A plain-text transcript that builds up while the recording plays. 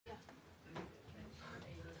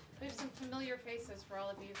familiar faces for all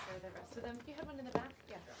of you. For the rest of them, you had one in the back.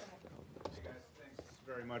 Yeah, go ahead. Hey guys, thanks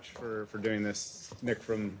very much for doing this. Nick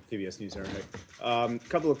from PBS News here. Nick.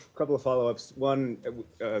 Couple of follow-ups. One,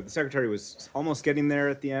 the secretary was almost getting there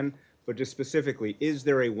at the end, but just specifically, is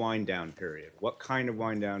there a wind down period? What kind of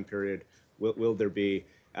wind down period will there be?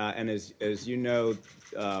 And as you know,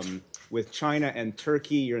 with China and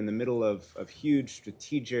Turkey, you're in the middle of huge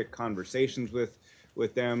strategic conversations with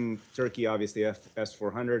them. Turkey, obviously,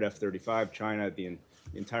 S-400, F-35, China, the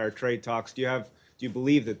entire trade talks. Do you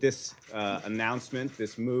believe that this announcement,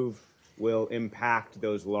 this move, will impact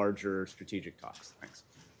those larger strategic talks? Thanks.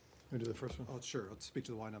 Can I do the first one? Oh, sure. Let's speak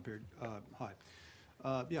to the wind down period. Hi.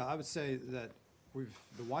 Yeah, I would say that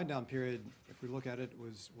the wind down period, if we look at it,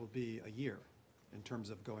 will be a year in terms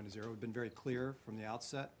of going to zero. We've been very clear from the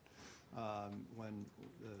outset when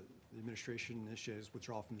the administration initiated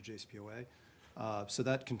withdrawal from the JCPOA. So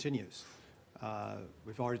that continues.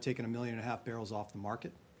 We've already taken 1.5 million barrels off the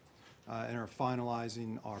market and are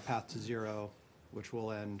finalizing our path to zero, which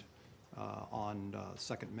will end on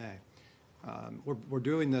 2nd May. We're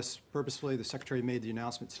doing this purposefully. The Secretary made the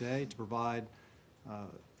announcement today to provide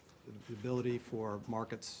the ability for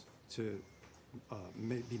markets to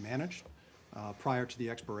be managed prior to the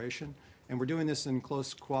expiration. And we're doing this in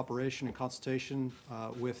close cooperation and consultation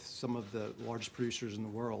with some of the largest producers in the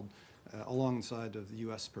world alongside of the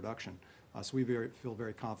U.S. production. So we feel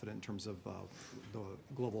very confident in terms of the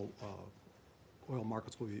global oil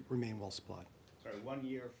markets will remain well supplied. Sorry, 1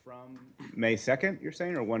 year from May 2nd, you're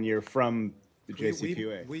saying, or 1 year from the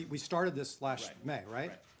JCPOA? We started this last May,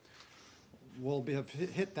 right? We'll have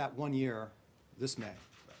hit that 1 year this May.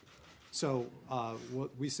 So what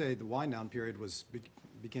we say the wind down period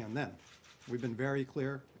began then. We've been very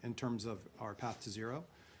clear in terms of our path to zero,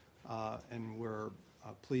 and we're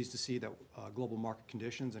pleased to see that global market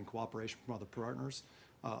conditions and cooperation from other partners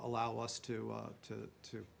allow us to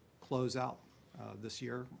close out this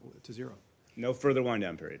year to zero. No further wind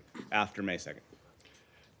down period after May 2nd.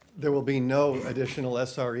 There will be no additional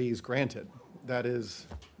SREs granted. That is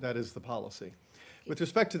the policy. With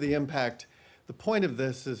respect to the impact, the point of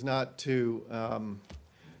this is not to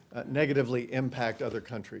negatively impact other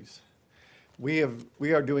countries. We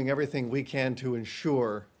are doing everything we can to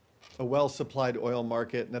ensure a well-supplied oil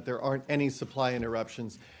market and that there aren't any supply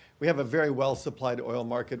interruptions. We have a very well-supplied oil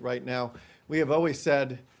market right now. We have always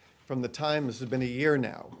said from the time, this has been a year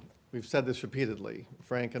now, we've said this repeatedly,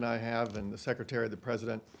 Frank and I have, and the Secretary, the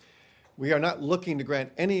President, we are not looking to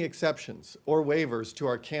grant any exceptions or waivers to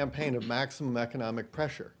our campaign of maximum economic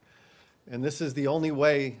pressure. And this is the only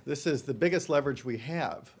way, this is the biggest leverage we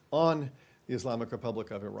have on the Islamic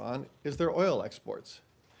Republic of Iran, is their oil exports.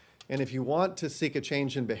 And if you want to seek a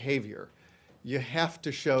change in behavior, you have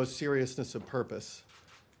to show seriousness of purpose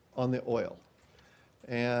on the oil.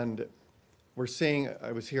 And we're seeing,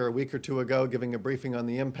 I was here a week or two ago giving a briefing on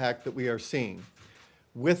the impact that we are seeing.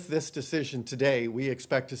 With this decision today, we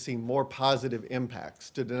expect to see more positive impacts,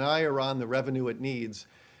 to deny Iran the revenue it needs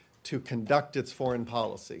to conduct its foreign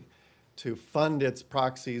policy, to fund its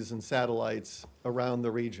proxies and satellites around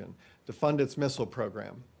the region, to fund its missile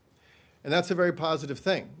program. And that's a very positive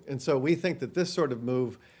thing. And so we think that this sort of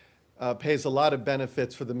move pays a lot of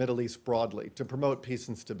benefits for the Middle East broadly, to promote peace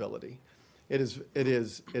and stability. It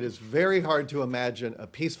is very hard to imagine a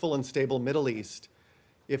peaceful and stable Middle East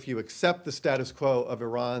if you accept the status quo of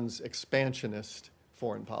Iran's expansionist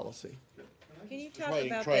foreign policy. Can you talk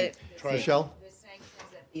about the Michelle?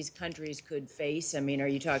 sanctions that these countries could face? I mean, are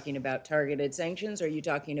you talking about targeted sanctions, or are you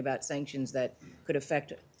talking about sanctions that could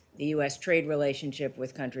affect the U.S. trade relationship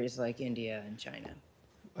with countries like India and China?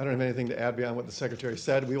 I don't have anything to add beyond what the Secretary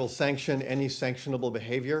said. We will sanction any sanctionable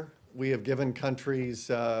behavior. We have given countries,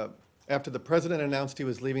 after the President announced he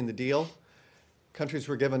was leaving the deal, countries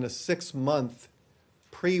were given a 6-month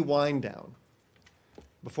pre-wind down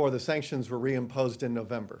before the sanctions were reimposed in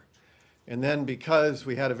November. And then because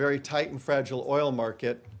we had a very tight and fragile oil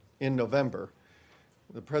market in November,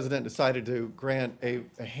 the President decided to grant a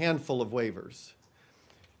handful of waivers.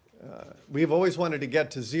 We've always wanted to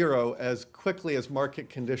get to zero as quickly as market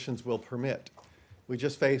conditions will permit. We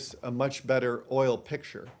just face a much better oil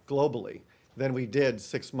picture globally than we did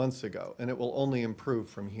 6 months ago, and it will only improve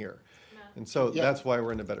from here. And so that's why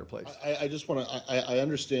we're in a better place. I just want to, I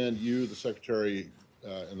understand you, the Secretary,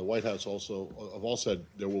 and the White House also have all said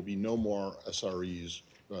there will be no more SREs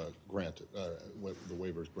granted, the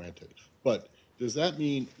waivers granted. But does that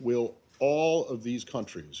mean will all of these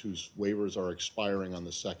countries whose waivers are expiring on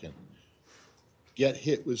the 2nd get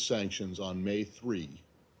hit with sanctions on May 3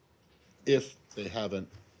 if they haven't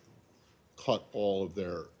cut all of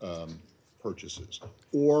their purchases?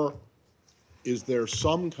 Or is there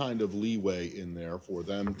some kind of leeway in there for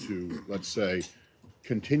them to, let's say,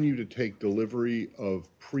 continue to take delivery of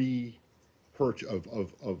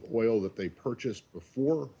of oil that they purchased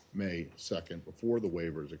before May 2nd, before the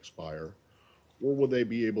waivers expire? Or will they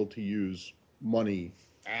be able to use money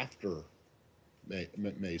after May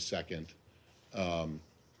 2nd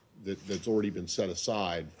that's already been set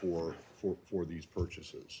aside for these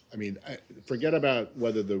purchases? I mean, forget about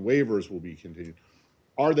whether the waivers will be continued.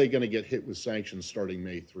 Are they going to get hit with sanctions starting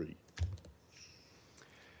May 3?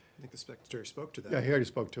 I think the Secretary spoke to that. Yeah, he already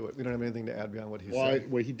spoke to it. We don't have anything to add beyond what he Well,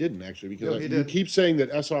 said. well, he didn't actually, No, because he you did. keep saying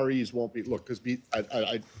that SREs won't be, look, because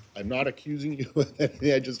I'm not accusing you of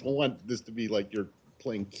anything, I just want this to be like you're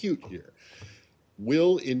playing cute here.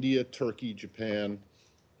 Will India, Turkey, Japan,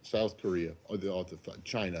 South Korea, or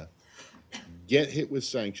China get hit with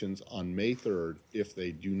sanctions on May 3rd if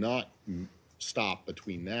they do not stop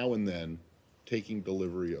between now and then taking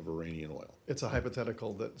delivery of Iranian oil? It's a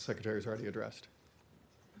hypothetical that the Secretary's already addressed.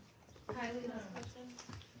 Kylie, last question?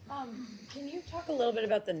 Can you talk a little bit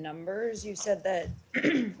about the numbers? You said that,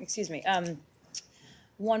 excuse me,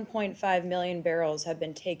 1.5 million barrels have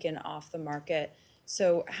been taken off the market.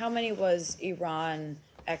 So how many was Iran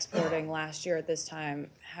exporting last year at this time?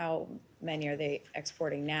 How many are they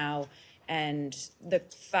exporting now? And the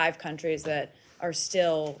 5 countries that are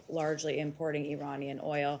still largely importing Iranian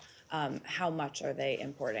oil, how much are they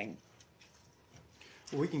importing?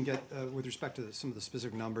 Well, we can get, with respect to some of the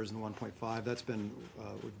specific numbers in the 1.5, that's been,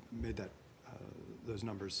 we've made that, those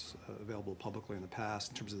numbers available publicly in the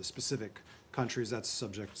past. In terms of the specific countries, that's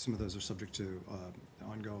subject, some of those are subject to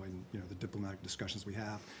ongoing, the diplomatic discussions we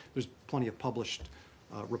have. There's plenty of published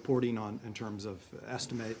reporting in terms of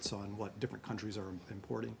estimates on what different countries are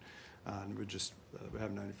importing. And we just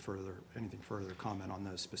haven't anything further to comment on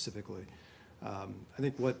those specifically. I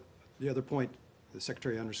think what the other point the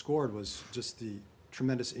Secretary underscored was just the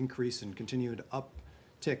tremendous increase and continued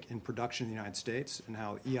uptick in production in the United States, and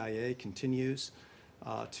how EIA continues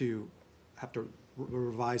to have to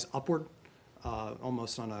revise upward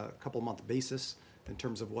almost on a couple-month basis in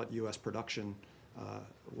terms of what U.S. production,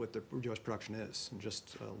 what the U.S. production is. And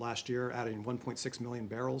just last year, adding 1.6 million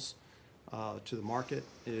barrels to the market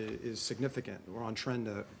is significant. We're on trend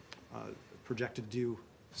to projected to do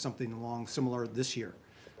something along similar this year.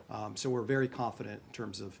 So we're very confident in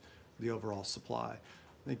terms of the overall supply.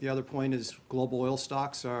 I think the other point is global oil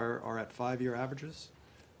stocks are at 5-year averages.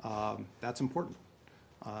 That's important.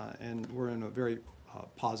 And we're in a very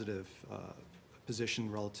positive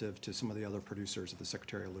position relative to some of the other producers that the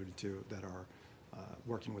Secretary alluded to that are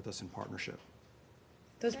working with us in partnership.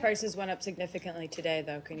 Those prices went up significantly today,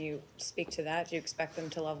 though. Can you speak to that? Do you expect them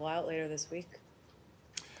to level out later this week?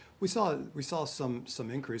 We saw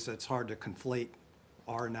some increase. It's hard to conflate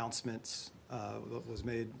our announcements that was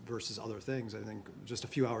made versus other things. I think just a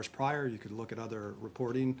few hours prior, you could look at other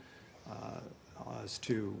reporting as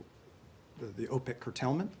to the OPEC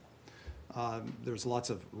curtailment. There's lots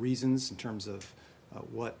of reasons in terms of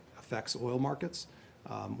what affects oil markets.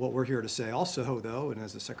 What we're here to say also, though, and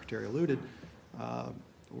as the Secretary alluded,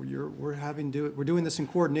 we're doing this in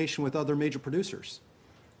coordination with other major producers,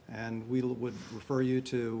 and we would refer you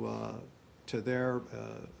to their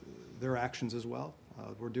actions as well.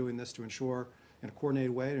 We're doing this to ensure, in a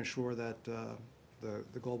coordinated way, to ensure that the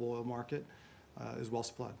global oil market is well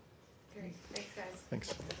supplied. Great, thanks, guys.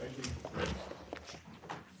 Thanks.